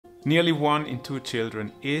Nearly 1 in 2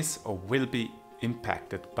 children is or will be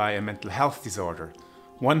impacted by a mental health disorder.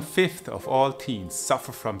 1/5 of all teens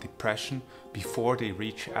suffer from depression before they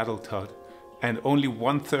reach adulthood, and only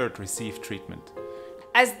 1/3 receive treatment.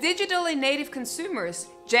 As digitally native consumers,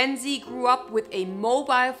 Gen Z grew up with a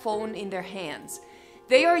mobile phone in their hands.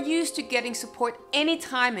 They are used to getting support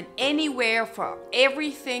anytime and anywhere for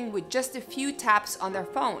everything with just a few taps on their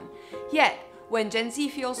phone. Yet, when Gen Z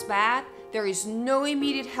feels bad, there is no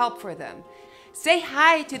immediate help for them. Say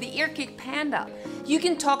hi to the Earkick Panda. You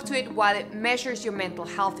can talk to it while it measures your mental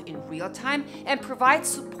health in real time and provides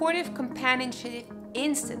supportive companionship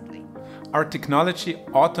instantly. Our technology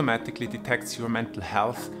automatically detects your mental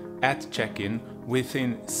health at check-in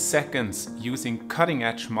within seconds using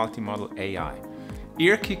cutting-edge multimodal AI.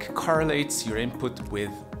 Earkick correlates your input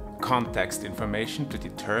with context information to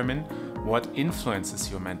determine what influences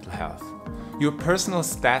your mental health. Your personal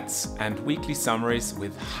stats and weekly summaries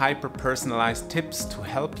with hyper-personalized tips to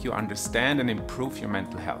help you understand and improve your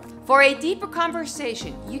mental health. For a deeper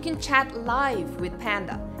conversation, you can chat live with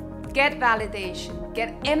Panda. Get validation,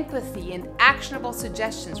 get empathy and actionable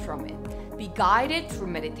suggestions from it. Be guided through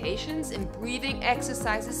meditations and breathing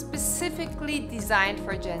exercises specifically designed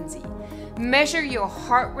for Gen Z. Measure your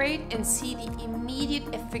heart rate and see the immediate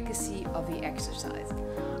efficacy of the exercise.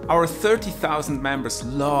 Our 30,000 members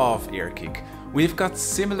love Earkick. We've got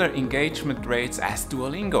similar engagement rates as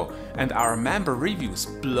Duolingo, and our member reviews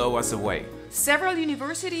blow us away. Several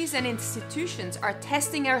universities and institutions are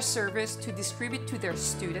testing our service to distribute to their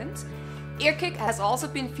students. Earkick has also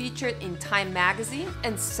been featured in Time magazine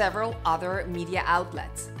and several other media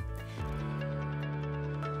outlets.